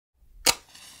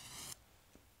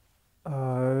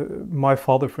my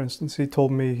father, for instance, he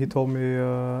told me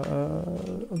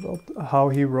about how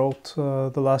he wrote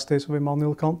The Last Days of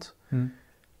Immanuel Kant.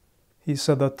 He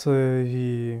said that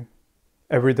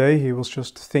every day he was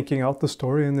just thinking out the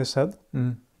story in his head,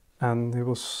 and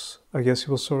I guess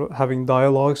he was sort of having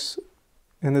dialogues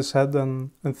in his head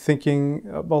and thinking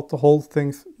about the whole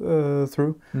thing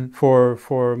through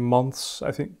for months,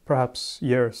 I think perhaps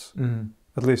years,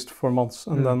 at least for months,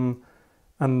 and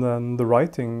then the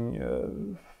writing,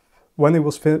 when it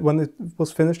was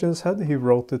finished in his head, he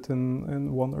wrote it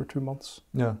in 1 or 2 months.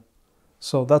 Yeah.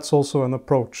 So that's also an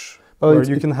approach where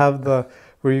you can have the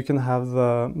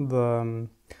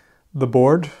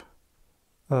board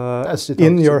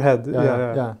in your head.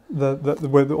 Yeah.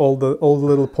 With all the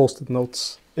little post-it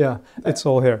notes. Yeah, it's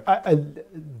all here.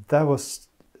 That was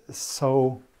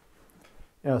so.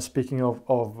 Yeah, speaking of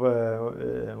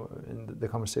in the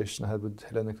conversation I had with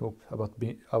Helene Knoop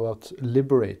about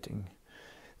liberating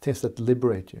things that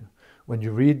liberate you. When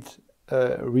you read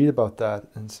about that,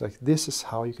 and it's like, this is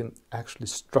how you can actually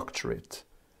structure it,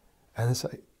 and it's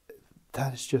like,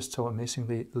 that is just so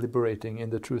amazingly liberating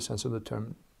in the true sense of the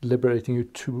term, liberating you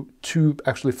to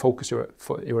actually focus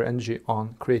your energy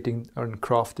on creating and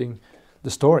crafting the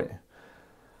story.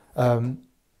 Well,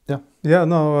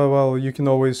 you can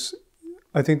always.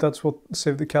 I think that's what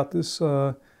Save the Cat is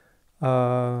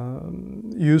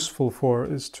useful for,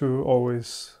 is to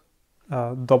always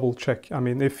double check. I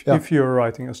mean, if you're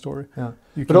writing a story,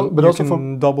 you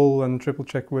can double and triple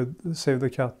check with Save the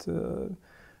Cat,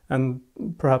 and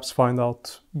perhaps find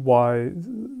out why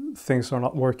things are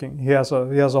not working. He has a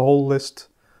whole list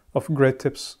of great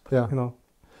tips. Yeah, you know.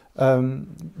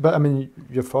 But I mean,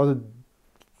 your father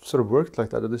sort of worked like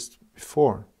that, at least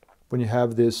before. When you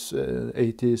have this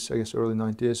 80s, I guess early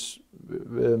 90s,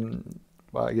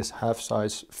 I guess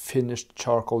half-size finished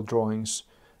charcoal drawings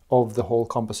of the whole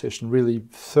composition, really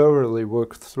thoroughly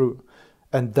worked through,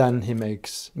 and then he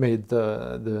made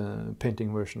the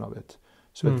painting version of it.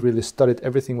 So it really studied,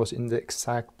 everything was in the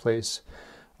exact place.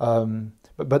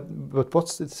 But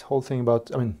what's this whole thing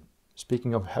about? I mean,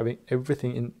 speaking of having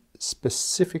everything in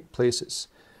specific places,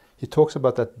 he talks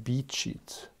about that beat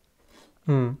sheet.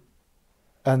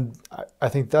 And I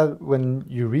think that when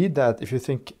you read that, if you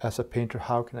think as a painter,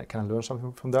 how can I learn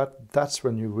something from that? That's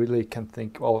when you really can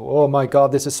think, oh my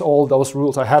God, this is all those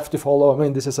rules I have to follow. I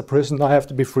mean, this is a prison, I have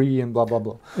to be free, and blah blah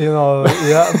blah. You know,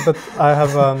 yeah. But I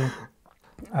have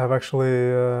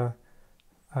actually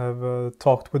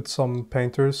talked with some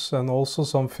painters and also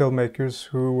some filmmakers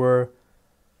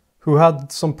who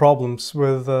had some problems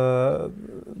with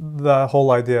the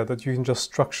whole idea that you can just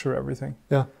structure everything.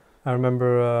 Yeah. I remember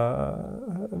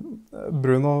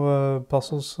Bruno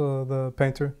Passos, the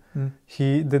painter.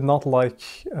 He did not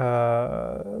like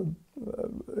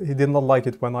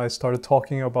it when I started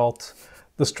talking about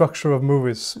the structure of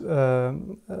movies.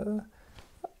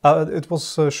 It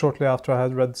was shortly after I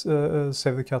had read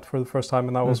Save the Cat for the first time,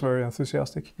 and I was very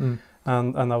enthusiastic.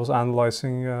 And I was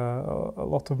analyzing a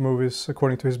lot of movies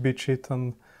according to his beat sheet,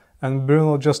 and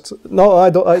Bruno just, no, I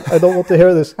don't want to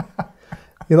hear this.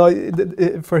 You know,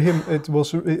 for him, it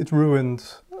ruined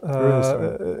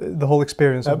the whole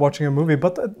experience of watching a movie.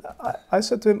 But I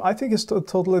said to him, I think it's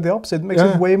totally the opposite. It makes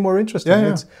it way more interesting.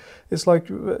 Yeah. It's like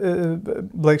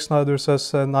Blake Snyder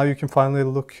says, now you can finally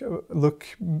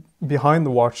look behind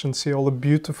the watch and see all the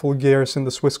beautiful gears in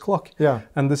the Swiss clock. Yeah.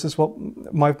 And this is what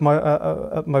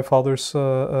my father's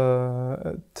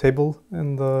table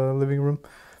in the living room.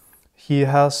 He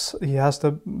has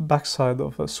the backside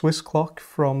of a Swiss clock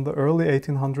from the early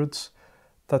 1800s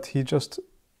that he just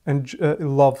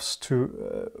loves to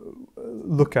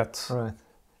look at. Right.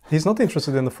 He's not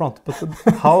interested in the front, but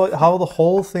how the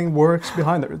whole thing works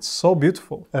behind it. It's so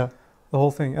beautiful. Yeah. The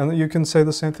whole thing. And you can say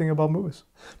the same thing about movies.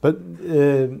 But,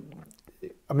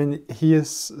 I mean, he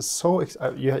is so...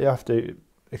 you have to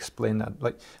explain that.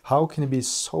 Like, how can he be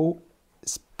so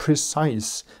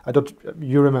precise?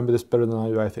 You remember this better than I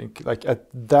do, I think. Like, at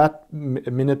that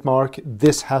minute mark,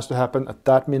 this has to happen. At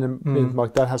that minute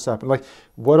mark, that has to happen. Like,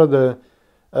 what are the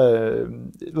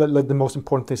most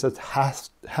important things that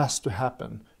has to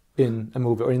happen in a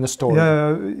movie or in a story?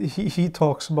 Yeah, he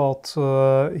talks about,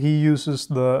 he uses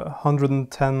the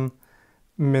 110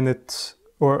 minute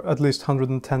or at least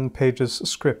 110 pages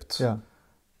script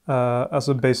as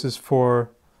a basis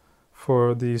for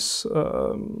these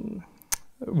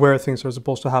where things are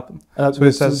supposed to happen. So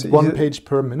he says one page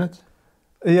per minute?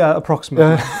 Yeah,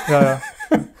 approximately. Yeah.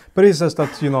 But he says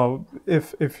that, you know,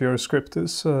 if your script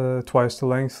is twice the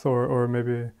length or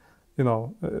maybe, you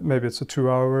know, maybe it's a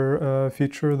 2-hour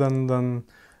feature, then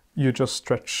you just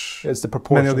stretch. It's the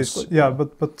proportions. Many of these,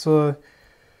 but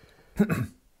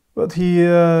But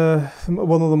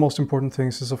one of the most important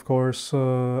things is, of course,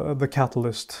 the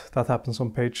catalyst that happens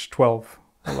on page 12,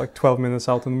 like 12 minutes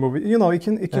out in the movie. You know, it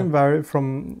can vary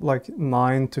from like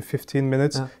 9 to 15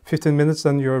 minutes. Yeah. 15 minutes,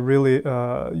 then you're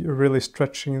really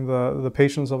stretching the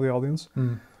patience of the audience.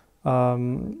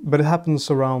 But it happens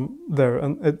around there,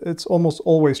 and it's almost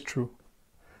always true.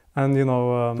 And you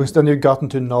know, because then you've gotten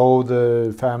to know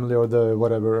the family or the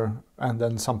whatever, and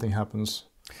then something happens.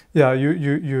 Yeah,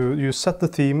 you set the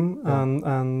theme, and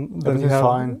then you have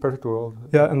fine, perfect world.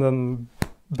 Yeah, and then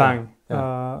bang,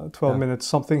 12 minutes,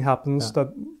 something happens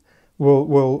that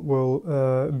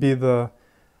will be the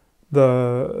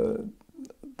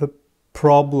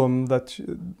problem that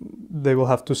they will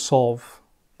have to solve,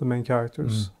 the main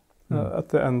characters, at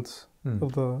the end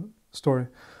of the story.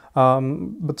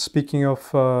 But speaking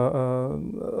of the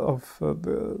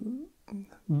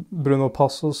Bruno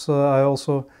Passos, I was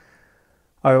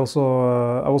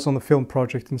on a film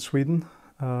project in Sweden.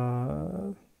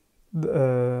 I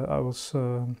was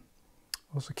a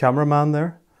cameraman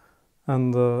there,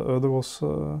 and Öde was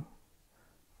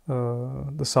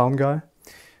the sound guy.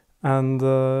 And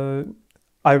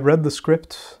I read the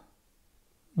script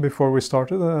before we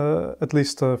started, at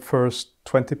least the first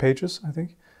 20 pages, I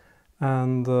think.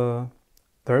 And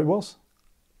there it was.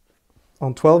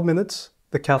 On 12 minutes,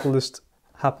 the catalyst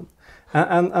happened.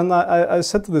 And I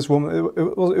said to this woman,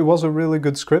 it was a really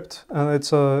good script, and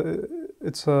it's a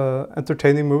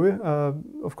entertaining movie.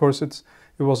 Of course, it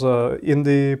was a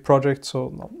indie project,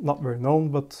 so not very known,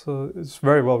 but it's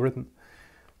very well written,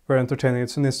 very entertaining.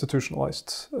 It's an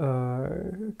institutionalized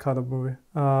kind of movie.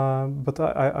 But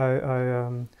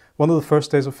one of the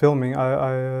first days of filming,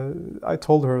 I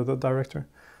told her, the director,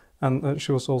 and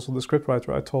she was also the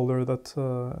scriptwriter. I told her that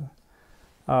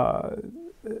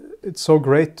it's so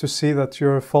great to see that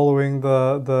you're following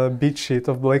the beat sheet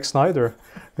of Blake Snyder,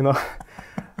 you know,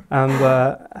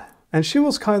 and she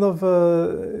was kind of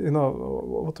you know,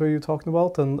 what are you talking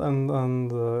about?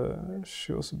 And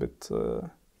she was a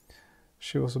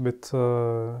bit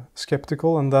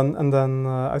skeptical, and then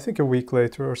I think a week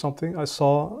later or something, I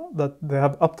saw that they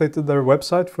have updated their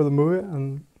website for the movie,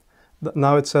 and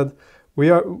now it said, we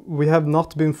have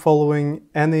not been following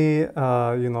any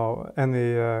you know,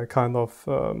 any kind of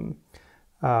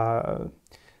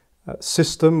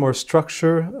system or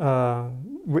structure.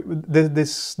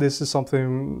 This is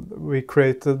something we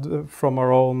created from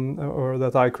our own, or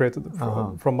that I created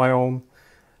from my own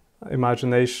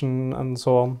imagination and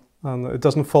so on. And it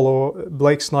doesn't follow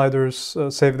Blake Snyder's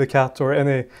Save the Cat or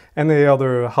any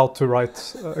other how to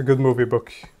write a good movie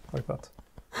book like that.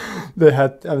 They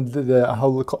had the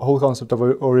whole concept of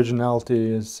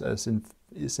originality is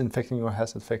infecting, or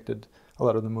has affected a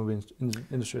lot of the movie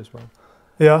industry as well.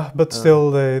 Yeah, but still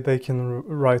they can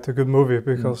write a good movie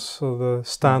because the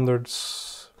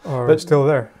standards are still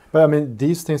there. But I mean,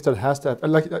 these things that has to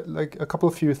happen, like a couple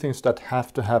of few things that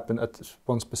have to happen at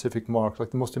one specific mark,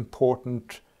 like the most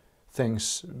important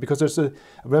things, because there's I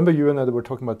remember you and I were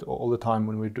talking about all the time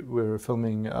when we were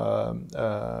filming The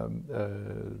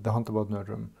Hunt About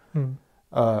Nerdrum.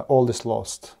 All is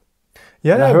lost.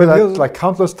 Yeah, and I heard that like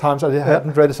countless times. I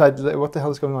hadn't read it. What the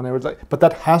hell is going on? I was like, but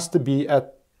that has to be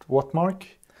at what mark?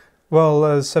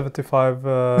 Well, 75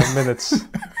 minutes.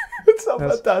 It's so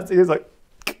fantastic. It's like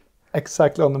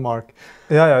exactly on the mark.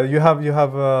 Yeah. You have.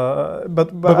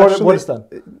 But actually, what is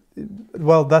that?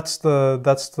 Well, that's the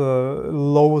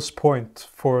lowest point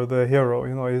for the hero.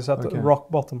 You know, he's at the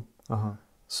rock bottom.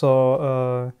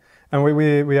 So, and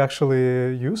we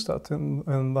actually used that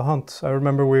in the hunt. I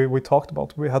remember we talked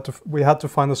about we had to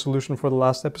find a solution for the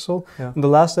last episode. Yeah. And the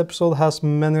last episode has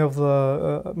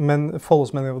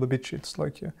follows many of the beat sheets.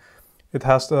 Like it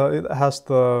has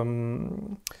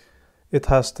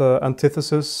the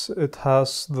antithesis, it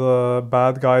has the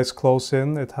bad guys close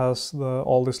in, it has the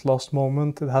all is lost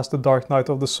moment, it has the dark night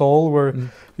of the soul where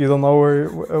you don't know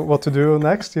what to do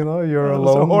next, you know, you're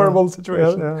alone. It's a horrible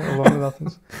situation. Yeah, alone in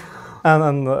Athens.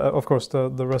 And of course the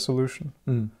resolution.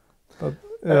 But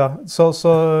yeah,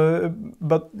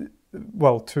 but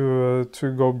well, to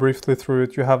go briefly through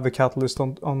it, you have the catalyst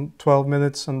on 12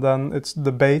 minutes, and then it's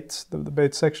the debate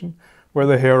section, where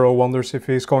the hero wonders if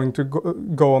he's going to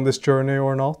go on this journey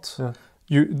or not. Yeah.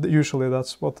 Usually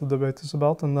that's what the debate is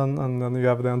about, and then you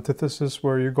have the antithesis,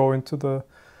 where you go into the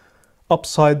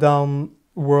upside down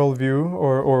worldview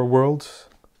or world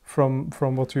from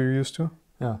what you're used to.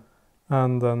 Yeah.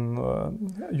 And then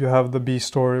you have the B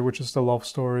story, which is the love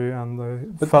story, and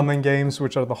the fun and games,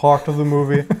 which are the heart of the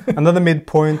movie, and then the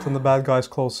midpoint and the bad guys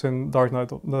close in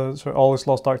All is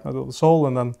Lost, Dark Night of the Soul,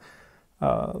 and then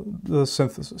the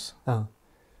synthesis.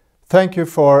 Thank you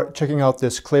for checking out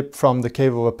this clip from the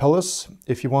Cave of Apelles.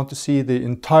 If you want to see the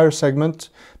entire segment,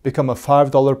 become a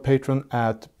 $5 patron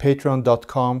at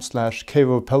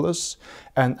patreon.com/caveofapelles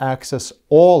and access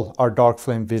all our Dark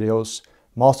Flame videos,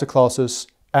 masterclasses,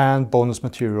 and bonus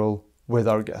material with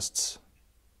our guests.